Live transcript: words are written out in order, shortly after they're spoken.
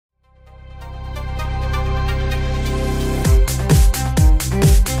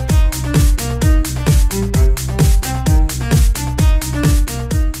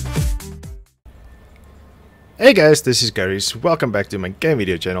Hey guys, this is Garies. Welcome back to my game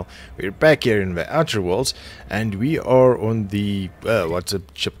video channel. We're back here in the Outer Worlds, and we are on the what's the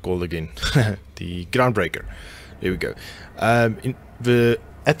ship called again? The Groundbreaker. There we go. At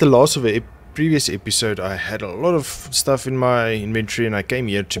the last of the previous episode, I had a lot of stuff in my inventory, and I came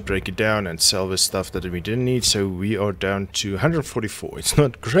here to break it down and sell the stuff that we didn't need. So we are down to 144. It's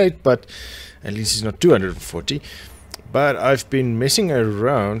not great, but at least it's not 240. But I've been messing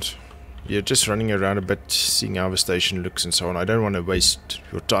around. You're just running around a bit, seeing how the station looks and so on. I don't want to waste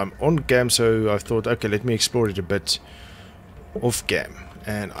your time on cam, so I thought, okay, let me explore it a bit off cam.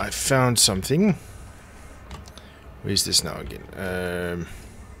 And I found something. Where's this now again?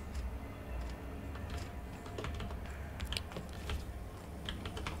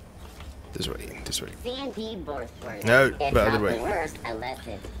 This way, this way. No, the other way. Worst unless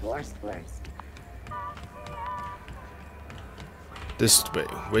it's worst. This way.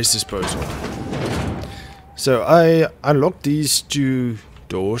 Waste disposal. So I unlocked these two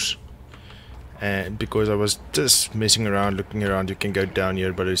doors, and because I was just messing around, looking around, you can go down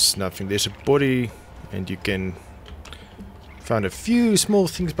here, but there's nothing. There's a body, and you can find a few small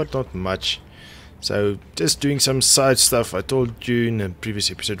things, but not much. So just doing some side stuff. I told you in the previous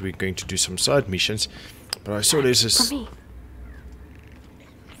episode we're going to do some side missions, but I saw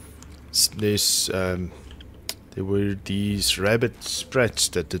there were these rabbit sprats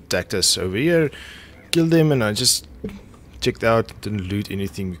that attacked us over here. Killed them, and I just checked out, didn't loot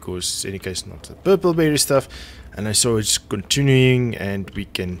anything because in any case not the purple berry stuff. And I saw it's continuing, and we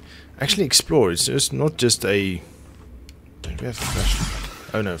can actually explore. It's just not just a... Don't we have a flashlight?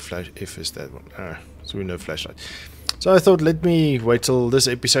 Oh no, flash F is that one. So we know flashlight. So I thought, let me wait till this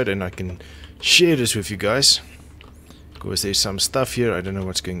episode and I can share this with you guys, because there's some stuff here. I don't know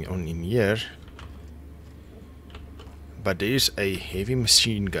what's going on in here, but there's a heavy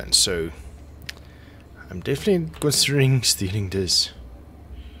machine gun, so I'm definitely considering stealing this.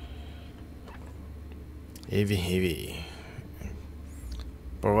 Heavy.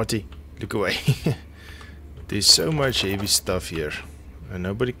 Parvati, look away. There's so much heavy stuff here, and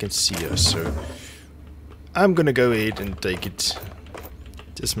nobody can see us, so I'm gonna go ahead and take it.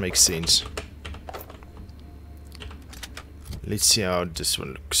 Just makes sense. Let's see how this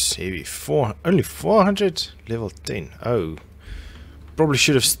one looks. Heavy. Only 400? Level 10. Oh. Probably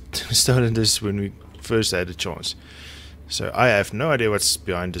should have started this when we first had a chance. So I have no idea what's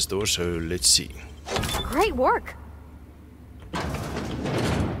behind this door, so let's see. Great work!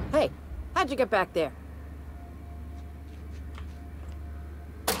 Hey, how'd you get back there?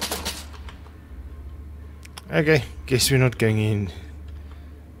 Okay, guess we're not going in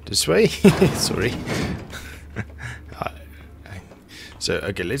this way. Sorry. So,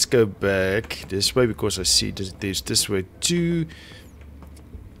 okay, let's go back this way, because I see there's this way too.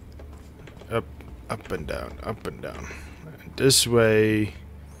 Up and down. And this way,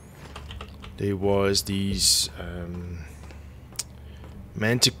 there was these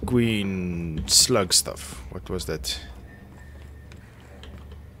Mantiqueen slug stuff. What was that?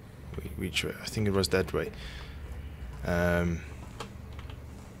 Which way? I think it was that way.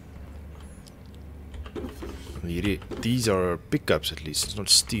 These are pickups, at least it's not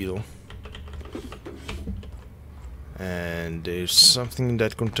steel. And there's something in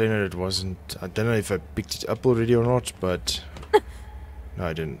that container that wasn't... I don't know if I picked it up already or not, but no,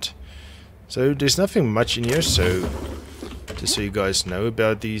 I didn't. So there's nothing much in here, so just so you guys know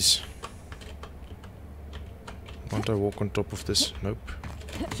about these. Won't I walk on top of this? Nope.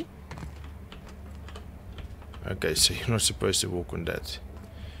 Okay, so you're not supposed to walk on that.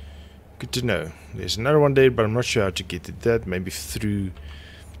 Good to know. There's another one there, but I'm not sure how to get to that. Maybe through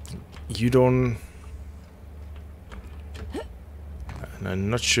Udon. And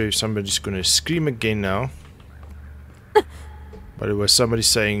I'm not sure if somebody's gonna scream again now. But it was somebody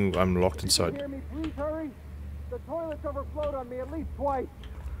saying I'm locked inside. Hear me, please hurry. The toilet's overflowed on me at least twice.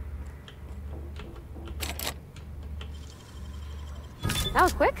 That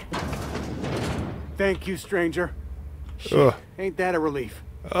was quick. Thank you, stranger. Shit, ain't that a relief?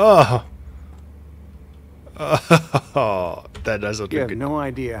 Oh, that doesn't You look have good. no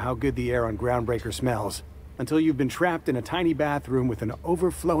idea how good the air on Groundbreaker smells until you've been trapped in a tiny bathroom with an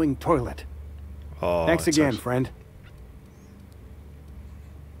overflowing toilet. Oh, Thanks again, friend.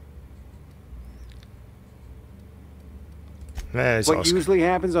 What usually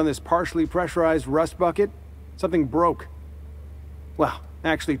happens on this partially pressurized rust bucket? Something broke. Well,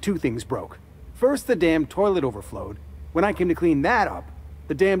 actually two things broke. First, the damn toilet overflowed. When I came to clean that up,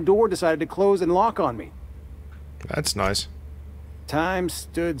 the damn door decided to close and lock on me. That's nice. Time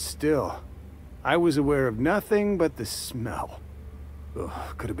stood still. I was aware of nothing but the smell. Ugh,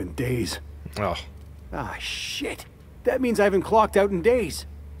 could have been days. Oh, Ah, shit. That means I haven't clocked out in days.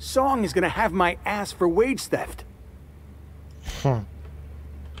 Song is gonna have my ass for wage theft.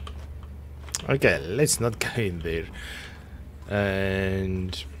 Okay, let's not go in there.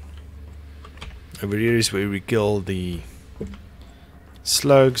 And over here is where we kill the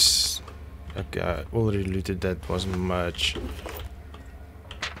slugs. Okay, I already looted that, wasn't much.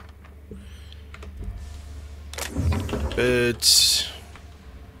 But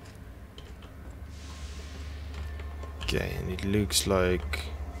okay, and it looks like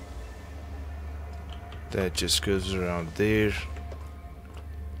that just goes around there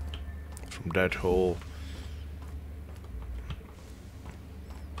from that hole.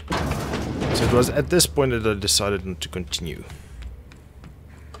 So it was at this point that I decided not to continue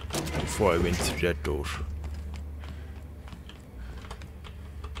before I went through that door.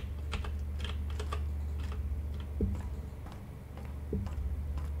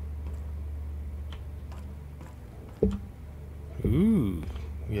 Ooh,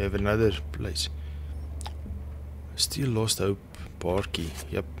 we have another place. Still lost hope, Barky.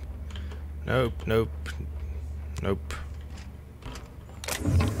 Yep. Nope, nope, nope.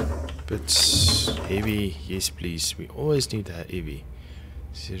 But heavy, yes please. We always need that heavy.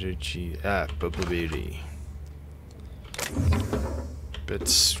 Synergy, purple berry.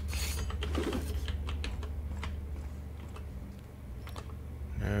 But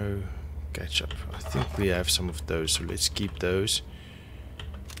no ketchup. I think we have some of those, so let's keep those.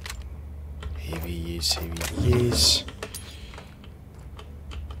 Heavy, yes, heavy, yes.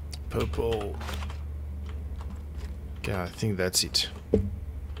 Purple. Okay, I think that's it. Okay,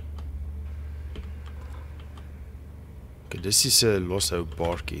 this is a lost hope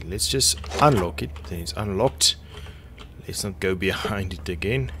Barky. Let's just unlock it. Then it's unlocked. Let's not go behind it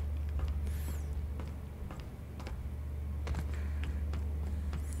again.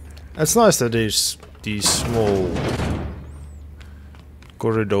 It's nice that there's these small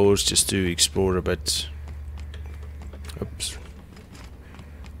corridors just to explore a bit. Oops.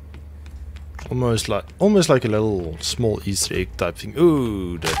 Almost like a little small Easter egg type thing.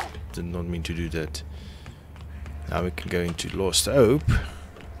 Ooh, that did not mean to do that. Now we can go into Lost Hope.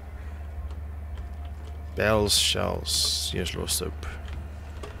 Bells, shells. Yes, Lost Hope.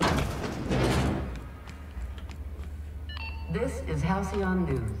 This is Halcyon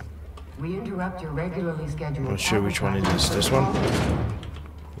News. We interrupt your regularly scheduled. Not sure which one it is. This one?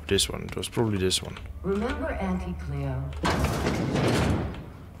 Or this one? It was probably this one. Remember Auntie Cleo?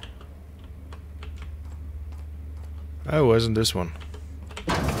 Oh, wasn't this one?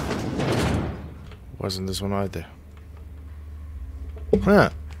 Wasn't this one either?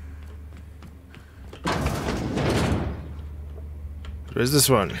 Huh. Where's this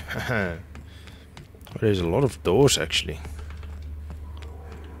one? There's a lot of doors actually.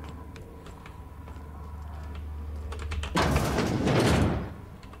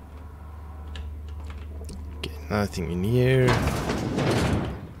 Okay, nothing in here.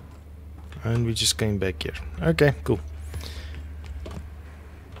 And we just came back here. Okay, cool.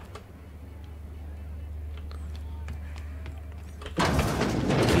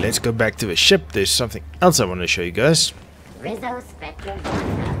 Okay, let's go back to the ship. There's something else I want to show you guys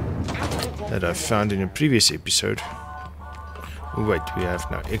that I found in a previous episode. Oh, wait, we have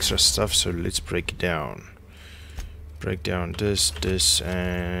now extra stuff, so let's break it down. Break down this, this,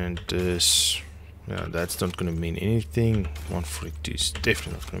 and this. No, that's not going to mean anything. 142 is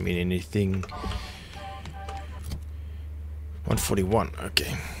definitely not going to mean anything. 141,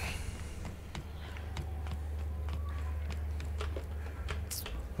 okay.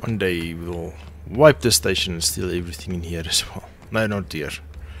 One day we'll wipe the station and steal everything in here as well. No, not here.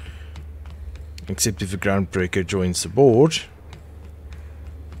 Except if a Groundbreaker joins the board.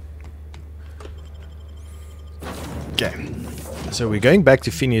 Okay. So we're going back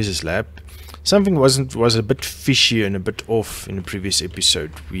to Phineas's lab. Something was a bit fishy and a bit off in the previous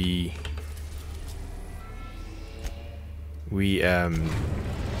episode. We We've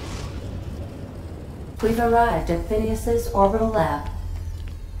arrived at Phineas's orbital lab.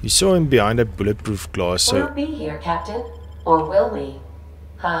 We saw him behind a bulletproof glass, so We'll be here, Captain. Or will we?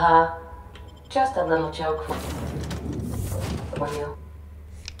 Haha. Just a little joke for you.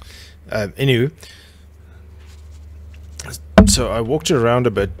 anyway, so I walked around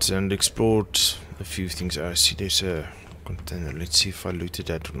a bit and explored a few things. I see there's a container. Let's see if I looted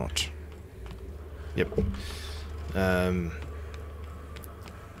that or not. Yep.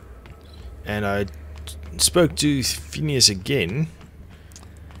 And I spoke to Phineas again,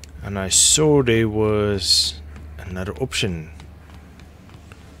 and I saw there was another option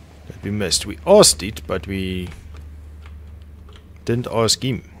that we missed. We asked it, but we didn't ask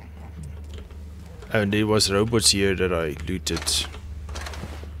him. And there was robots here that I looted.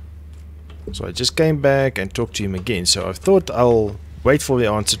 So I just came back and talked to him again. So I thought I'll wait for the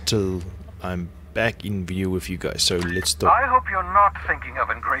answer till I'm back in view with you guys. So let's talk. I hope you're not thinking of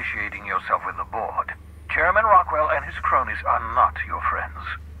ingratiating yourself with the board. Chairman Rockwell and his cronies are not your friends.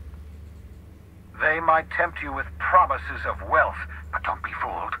 They might tempt you with promises of wealth, but don't be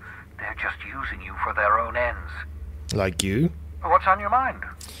fooled. They're just using you for their own ends. Like you? What's on your mind?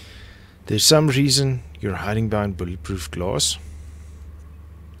 There's some reason you're hiding behind bulletproof glass.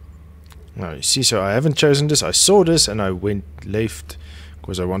 Now you see, so I haven't chosen this. I saw this and I went left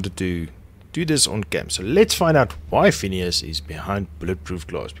because I wanted to do this on cam. So let's find out why Phineas is behind bulletproof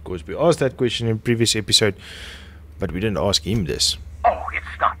glass, because we asked that question in previous episode, but we didn't ask him this. Oh,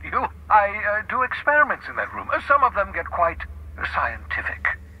 it's not you. I do experiments in that room. Some of them get quite scientific.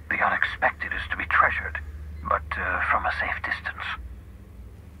 The unexpected is to be treasured, but from a safe distance.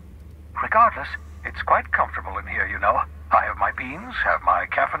 Regardless, it's quite comfortable in here, you know. I have my beans, have my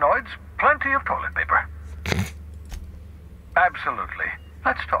caffeinoids, plenty of toilet paper. Absolutely.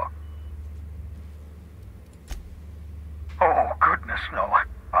 Let's talk. Oh, goodness, no.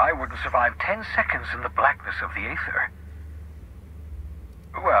 I wouldn't survive 10 seconds in the blackness of the aether.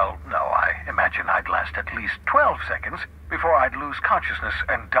 Well, no, I imagine I'd last at least 12 seconds before I'd lose consciousness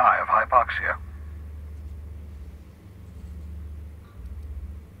and die of hypoxia.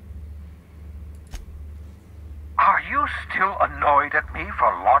 Are you still annoyed at me for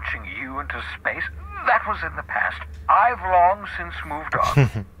launching you into space? That was in the past. I've long since moved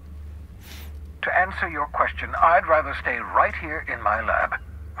on. To answer your question, I'd rather stay right here in my lab.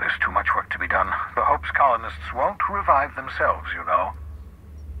 There's too much work to be done. The Hope's colonists won't revive themselves, you know.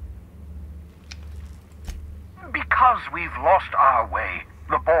 Because we've lost our way,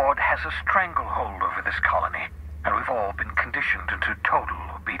 the board has a stranglehold over this colony, and we've all been conditioned into total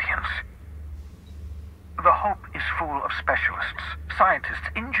obedience. The Hope is full of specialists, scientists,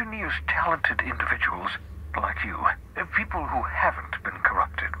 engineers, talented individuals like you, people who haven't been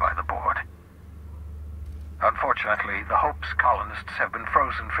corrupted by the board. Unfortunately, the Hope's colonists have been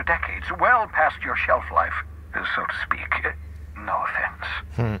frozen for decades, well past your shelf life, so to speak. No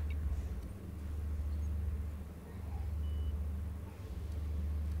offense.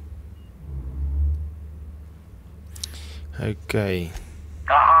 Okay.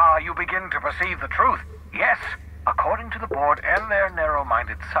 Ah, you begin to perceive the truth. Yes, according to the board and their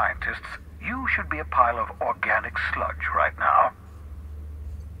narrow-minded scientists, you should be a pile of organic sludge right now.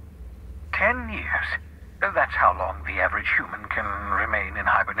 10 years. That's how long the average human can remain in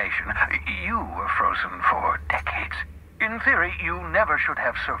hibernation. You were frozen for decades. In theory, you never should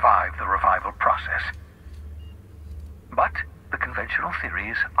have survived the revival process. But the conventional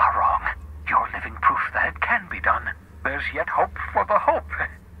theories are wrong. You're living proof that it can be done. There's yet hope for the Hope.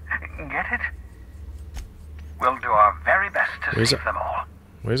 Get it? We'll do our very best to save them all.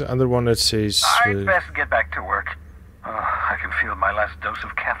 Where's the other one that says... I'd best get back to work. I can feel my last dose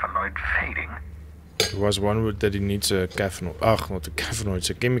of caffeinoid fading. There was one word that he needs a caffeinoid. Not a caffeinoid,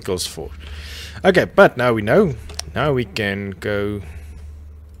 it's a chemicals for. Okay, but now we know. Now we can go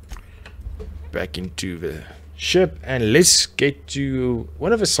back into the ship and let's get to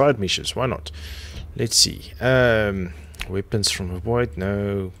one of the side missions. Why not? Let's see. Weapons from a void.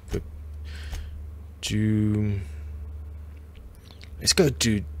 No. Let's go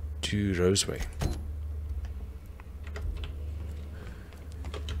to Roseway.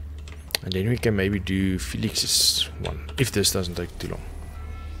 And then we can maybe do Felix's one, if this doesn't take too long.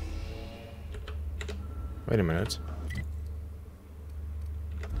 Wait a minute.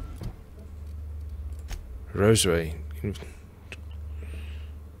 Roseway.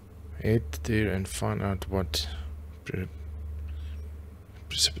 Head there and find out what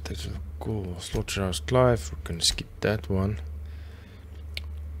precipitated cool. Slaughterhouse Clive. We're gonna skip that one.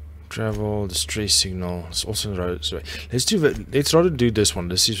 Travel, distress signal. It's also on Roseway. Let's rather do this one.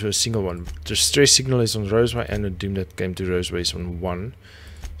 This is a single one. The distress signal is on Roseway, and the doom that came to Roseway is on 1.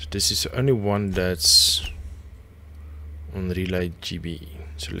 So this is the only one that's on relay GB.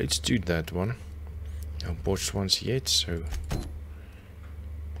 So let's do that one. No botched ones yet, so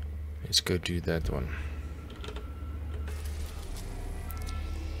let's go do that one.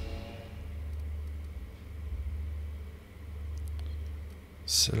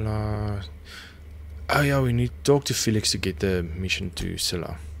 Scylla. Oh yeah, we need to talk to Felix to get the mission to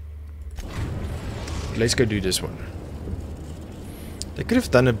Scylla. Let's go do this one. They could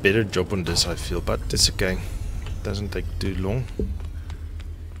have done a better job on this, I feel, but it's okay. Doesn't take too long.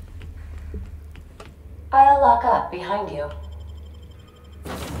 I'll lock up behind you.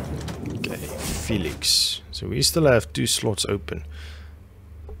 Okay, Felix. So we still have 2 slots open.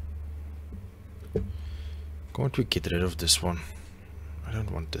 Can't we get rid of this one? I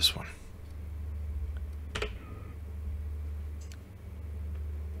don't want this one.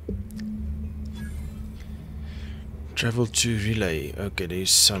 Travel to relay. Okay,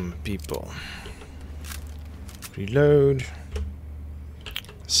 there's some people. Reload.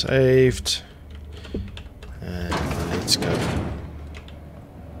 Saved. And let's go.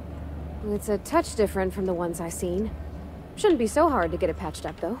 It's a touch different from the ones I've seen. Shouldn't be so hard to get it patched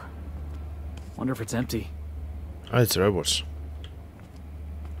up, though. Wonder if it's empty. Oh, it's robots.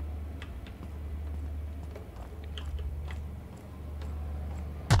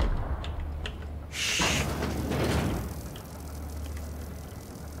 I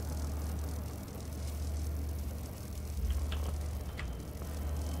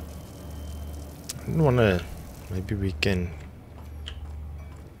don't wanna. Maybe we can.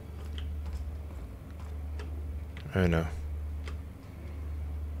 Oh no.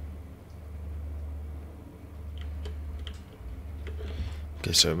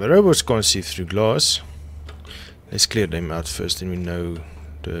 Okay, so the robots can't see through glass. Let's clear them out first, then we know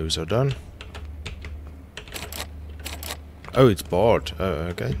those are done. Oh, it's barred. Oh,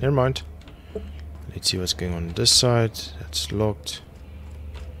 okay, never mind. Let's see what's going on this side. That's locked.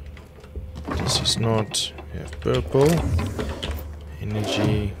 This is not. We have purple.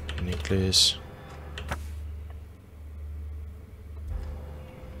 Energy. Necklace.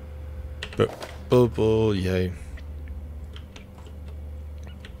 Purple, yay.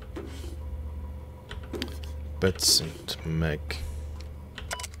 Bits and mag.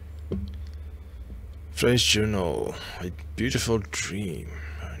 Phrase journal. A beautiful dream.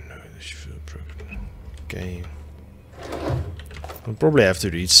 I know this feel broken. Okay. I'll probably have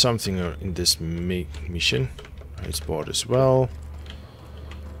to read something in this mission. It's barred as well.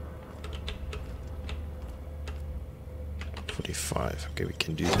 45. Okay, we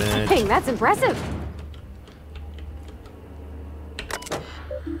can do that. Dang, that's impressive.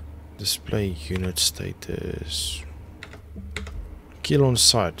 Display unit status. Kill on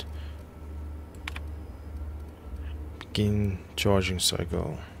site. Begin charging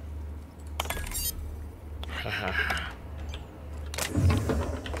cycle.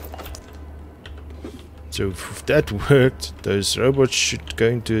 So if that worked, those robots should go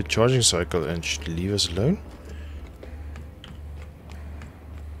into a charging cycle and should leave us alone.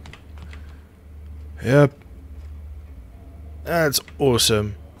 Yep. That's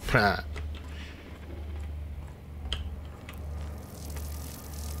awesome. Now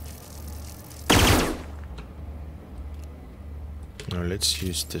let's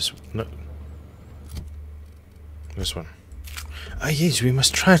use this. No. This one. Ah yes, we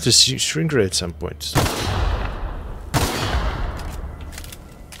must try to shrink her at some point.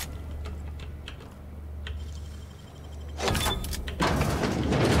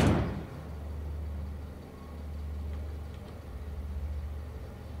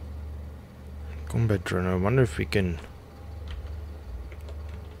 Combat drone. I wonder if we can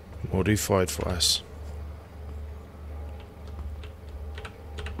modify it for us.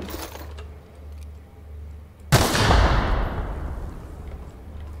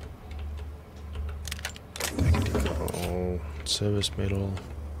 Tactical service medal.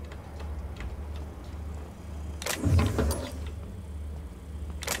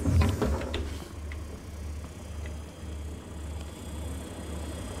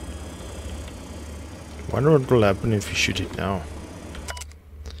 Wonder what will happen if you shoot it now.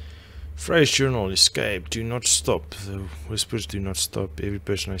 Phrase journal, escape, do not stop. The whispers do not stop. Every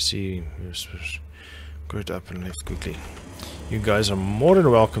person I see whispers. Go it up and left quickly. You guys are more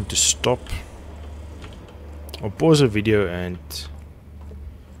than welcome to stop or pause the video and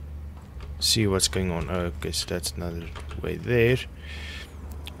see what's going on. Oh, okay, so that's another way there.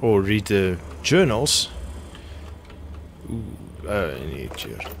 Or read the journals. Ooh,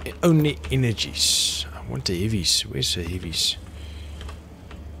 only energies. I want the heavies. Where's the heavies?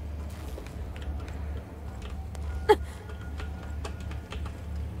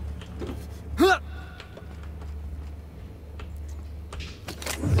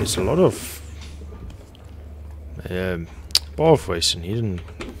 There's a lot of pathways and hidden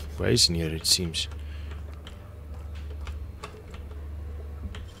ways in here, it seems.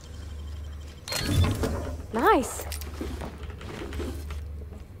 Nice.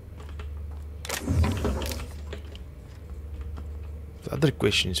 The other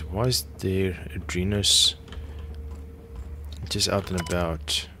question is, why is there Adrenos just out and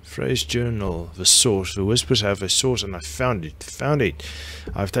about? Phrase journal, the source. The whispers have a source and I found it.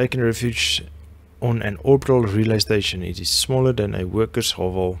 I've taken refuge on an orbital relay station. It is smaller than a worker's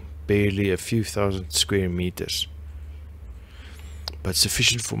hovel, barely a few thousand square meters. but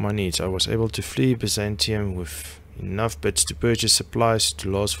sufficient for my needs. I was able to flee Byzantium with enough bits to purchase supplies to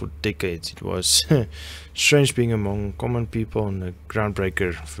last for decades. It was strange being among common people on the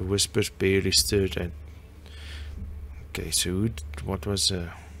Groundbreaker. The whispers barely stirred at. Okay, so what was the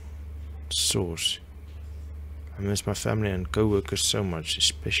source? I miss my family and co-workers so much,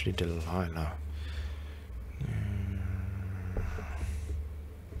 especially Delilah.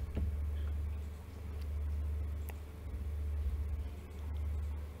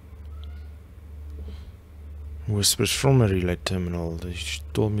 Whispers from a relay terminal. They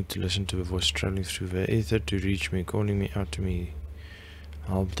told me to listen to a voice traveling through the ether to reach me, calling me out to me.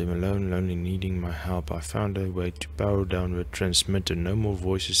 Help them alone, lonely, needing my help. I found a way to power down the transmitter. No more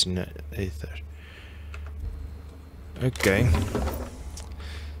voices in the ether. Okay.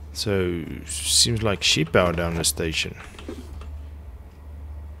 So, seems like she powered down the station.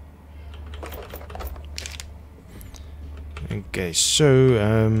 Okay,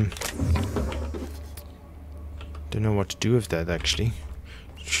 so, don't know what to do with that actually.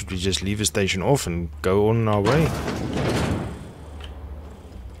 Should we just leave the station off and go on our way?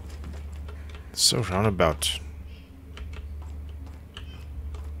 So roundabout.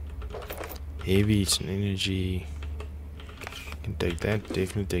 Heavy, it's an energy. Can take that,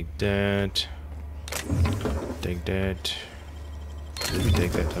 definitely take that. Take that. Maybe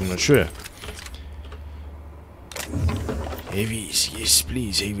take that, I'm not sure. Heavies, yes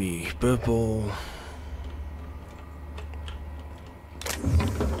please, heavy. Purple.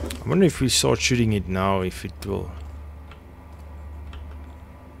 I wonder if we start shooting it now, if it will.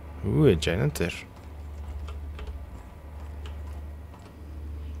 Ooh, a janitor.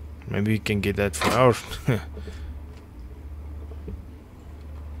 Maybe we can get that for our.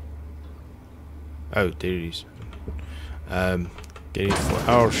 Oh, there it is. Get it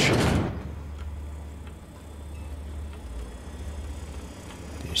for our ship.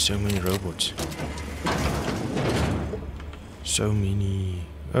 There's so many robots. So many.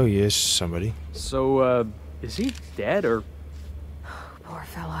 Oh yes, somebody. So, is he dead or? Poor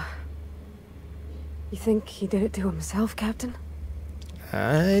fella. You think he did it to himself, Captain?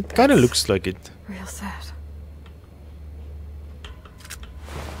 It kind of looks like it. Real sad.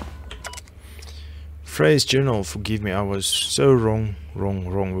 Phrase journal, forgive me, I was so wrong.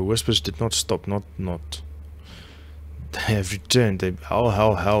 The whispers did not stop, not. They have returned. They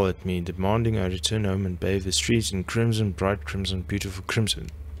howl at me, demanding I return home and bathe the streets in crimson, bright crimson, beautiful crimson.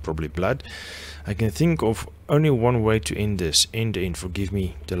 Probably blood. I can think of only one way to end this. End. Forgive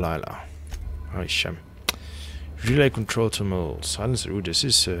me, Delilah. Oh, shame. Relay control terminal. Silencer. Ooh, this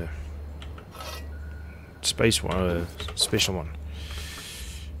is a space one, special one.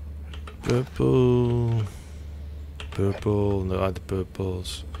 Purple. No other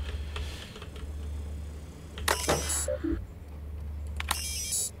purples.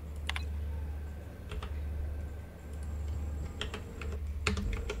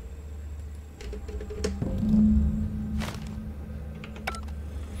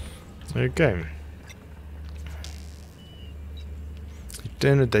 Okay.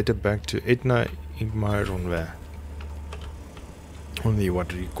 Return the data back to Etna Igmar on the what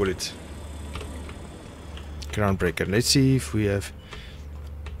do you call it? Groundbreaker. Let's see if we have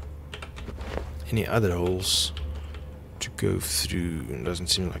any other holes to go through. It doesn't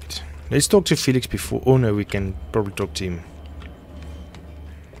seem like it. Let's talk to Felix before. Oh no, we can probably talk to him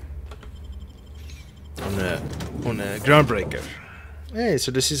on a Groundbreaker. Hey,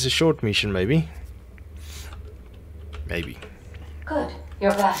 so this is a short mission, maybe. Maybe. Good,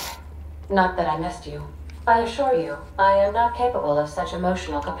 you're back. Not that I missed you. I assure you, I am not capable of such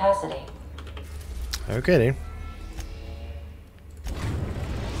emotional capacity. Okay then.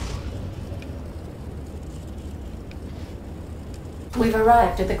 We've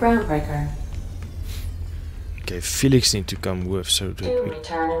arrived at the Groundbreaker. Okay, Felix need to come with, so that Do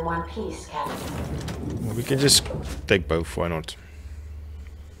return in one piece, Captain. we can just take both. Why not?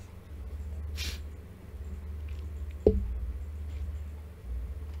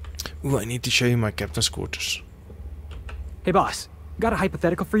 Ooh, I need to show you my captain's quarters. Hey, boss. Got a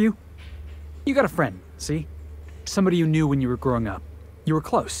hypothetical for you? You got a friend, see? Somebody you knew when you were growing up. You were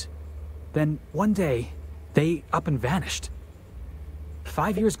close. Then, one day, they up and vanished.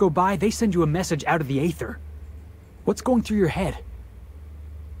 5 years go by, they send you a message out of the aether. What's going through your head?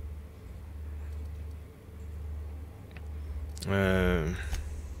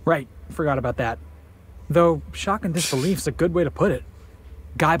 Right, forgot about that. Though, shock and disbelief's a good way to put it.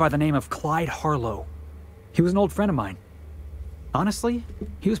 Guy by the name of Clyde Harlow. He was an old friend of mine. Honestly,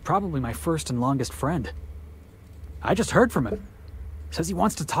 he was probably my first and longest friend. I just heard from him. Says he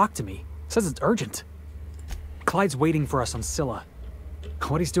wants to talk to me. Says it's urgent. Clyde's waiting for us on Scylla.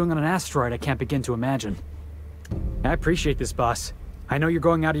 What he's doing on an asteroid, I can't begin to imagine. I appreciate this, boss. I know you're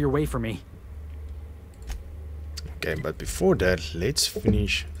going out of your way for me. Okay, but before that, let's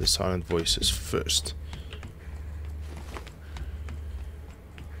finish the silent voices first.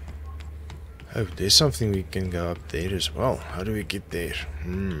 Oh, there's something we can go up there as well. How do we get there?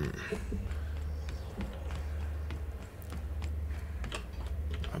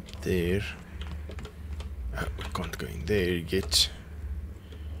 Up there. Oh, we can't go in there yet.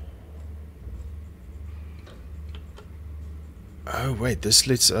 Oh wait, this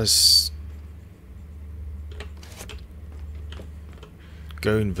lets us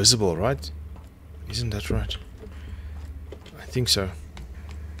go invisible, right? Isn't that right? I think so.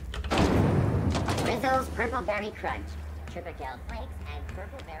 Rizzo's Purple Berry Crunch, Tripical Flakes, and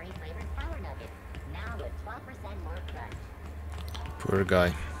Purple Berry flavored Power Nuggets. Now with 12% more crunch. Poor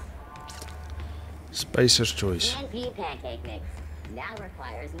guy. Spacer's choice. PNP pancake mix. Now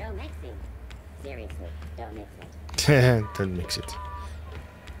requires no mixing. Seriously, don't mix it. Don't mix it.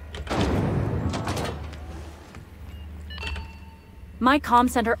 My comm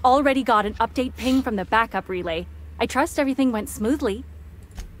center already got an update ping from the backup relay. I trust everything went smoothly.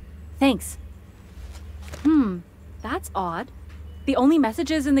 Thanks. That's odd. The only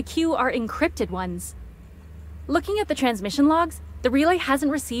messages in the queue are encrypted ones. Looking at the transmission logs, the relay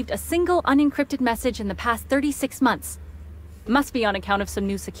hasn't received a single unencrypted message in the past 36 months. Must be on account of some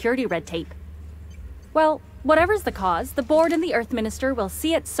new security red tape. Well, whatever's the cause, the board and the Earth Minister will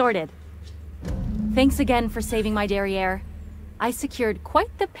see it sorted. Thanks again for saving my derriere. I secured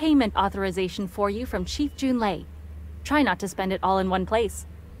quite the payment authorization for you from Chief Junlei. Try not to spend it all in one place.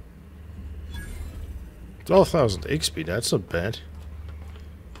 12,000 XP, that's not bad.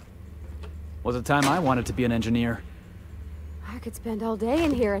 Was the time I wanted to be an engineer. I could spend all day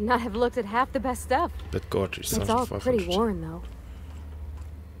in here and not have looked at half the best stuff. That cartridge, It's all pretty worn, though.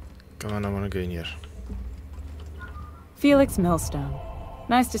 Come on, I want to go in here. Felix Millstone.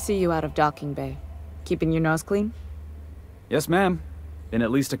 Nice to see you out of docking bay. Keeping your nose clean? Yes, ma'am. Been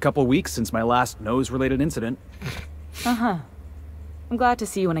at least a couple weeks since my last nose-related incident. Uh-huh. I'm glad to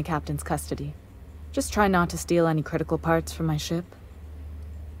see you in a captain's custody. Just try not to steal any critical parts from my ship.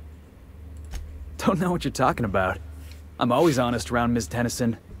 Don't know what you're talking about. I'm always honest around Ms.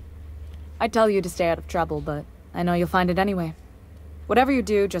 Tennyson. I'd tell you to stay out of trouble, but I know you'll find it anyway. Whatever you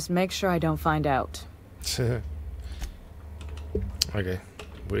do, just make sure I don't find out. Okay,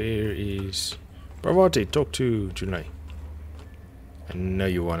 where is Bravati? Talk to Junlei. I know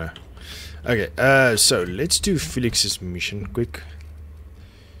you wanna. Okay, so let's do Felix's mission quick.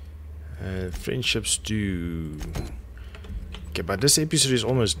 Friendships do. Okay, but this episode is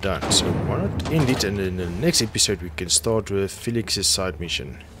almost done, so why not end it, and in the next episode we can start with Felix's side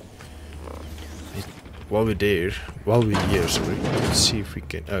mission. While we're here, sorry, let's see if we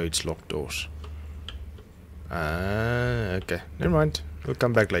can. Oh, it's locked doors. Okay, never mind. We'll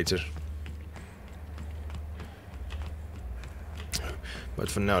come back later. But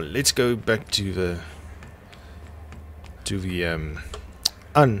for now, let's go back to the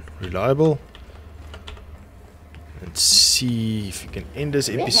unreliable and see if we can end this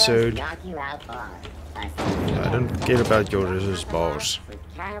episode. I don't care about your Rizzo's bars. With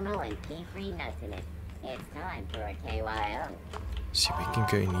caramel and pea-free nuts in it. It's time for a KYO. See if we can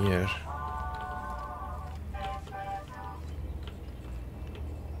go in here.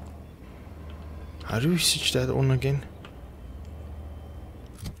 How do we switch that on again?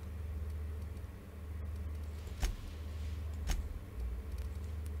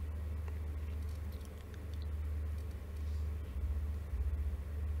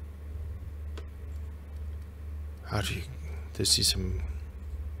 How do you... This is some...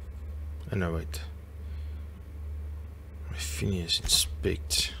 Oh no, wait. Phineas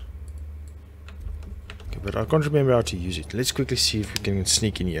inspect. Okay, but I can't remember how to use it. Let's quickly see if we can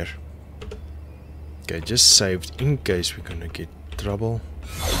sneak in here. Okay, just saved in case we're gonna get trouble.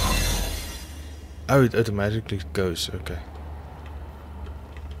 Oh, it automatically goes. Okay.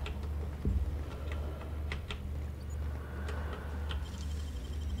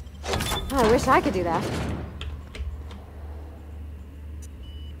 I wish I could do that.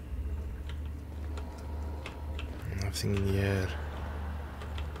 Nothing in the air.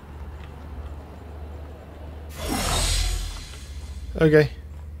 Okay,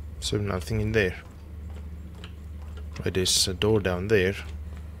 so nothing in there. But there's a door down there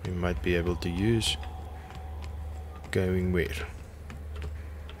we might be able to use. Going where?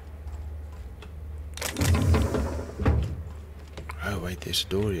 Oh wait, there's a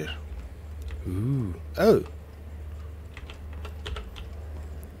door here. Ooh, oh!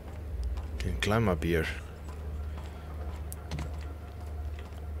 Can climb up here.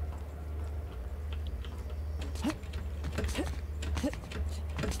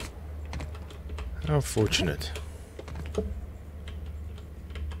 How fortunate.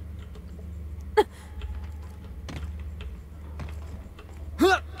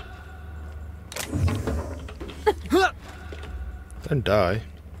 Don't die.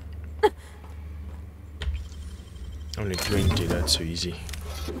 Only 20, that's so easy.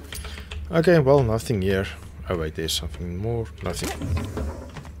 Okay, well, nothing here. Oh wait, there's something more. Nothing.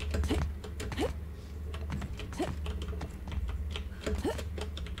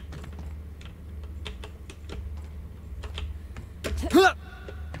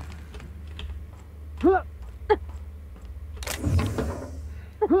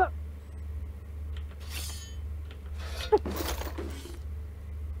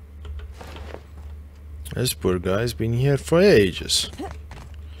 This poor guy's been here for ages.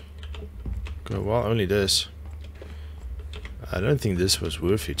 Okay, well, only this. I don't think this was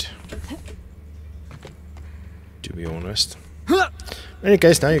worth it, to be honest. In any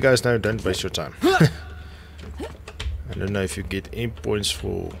case, now you guys know, don't waste your time. I don't know if you get any points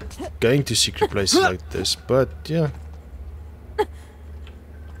for going to secret places like this, but yeah.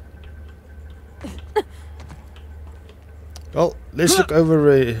 Well, let's look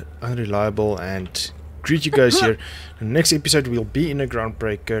over Unreliable and greet you guys here. The next episode will be in a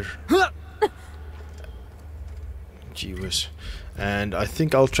Groundbreaker. Gee whiz. And I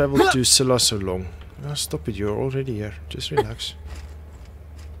think I'll travel to Scylla so long. Oh, stop it, you're already here. Just relax.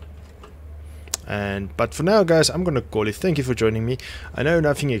 But for now, guys, I'm gonna call it. Thank you for joining me. I know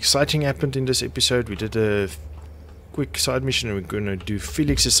nothing exciting happened in this episode. We did a quick side mission, and we're gonna do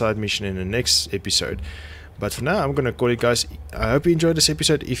Felix's side mission in the next episode. But for now, I'm gonna call it, guys. I hope you enjoyed this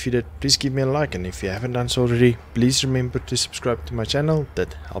episode. If you did, please give me a like, and if you haven't done so already, please remember to subscribe to my channel.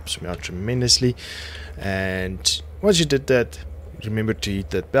 That helps me out tremendously. And once you did that, remember to hit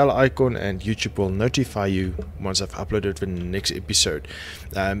that bell icon, and YouTube will notify you once I've uploaded the next episode.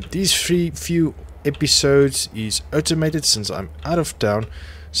 These few episodes is automated since I'm out of town,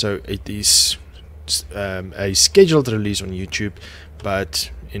 so it is a scheduled release on YouTube.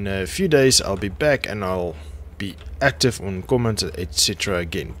 But in a few days I'll be back, and I'll be active on comments, etc.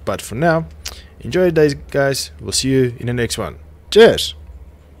 again. But for now, enjoy your day, guys. We'll see you in the next one. Cheers.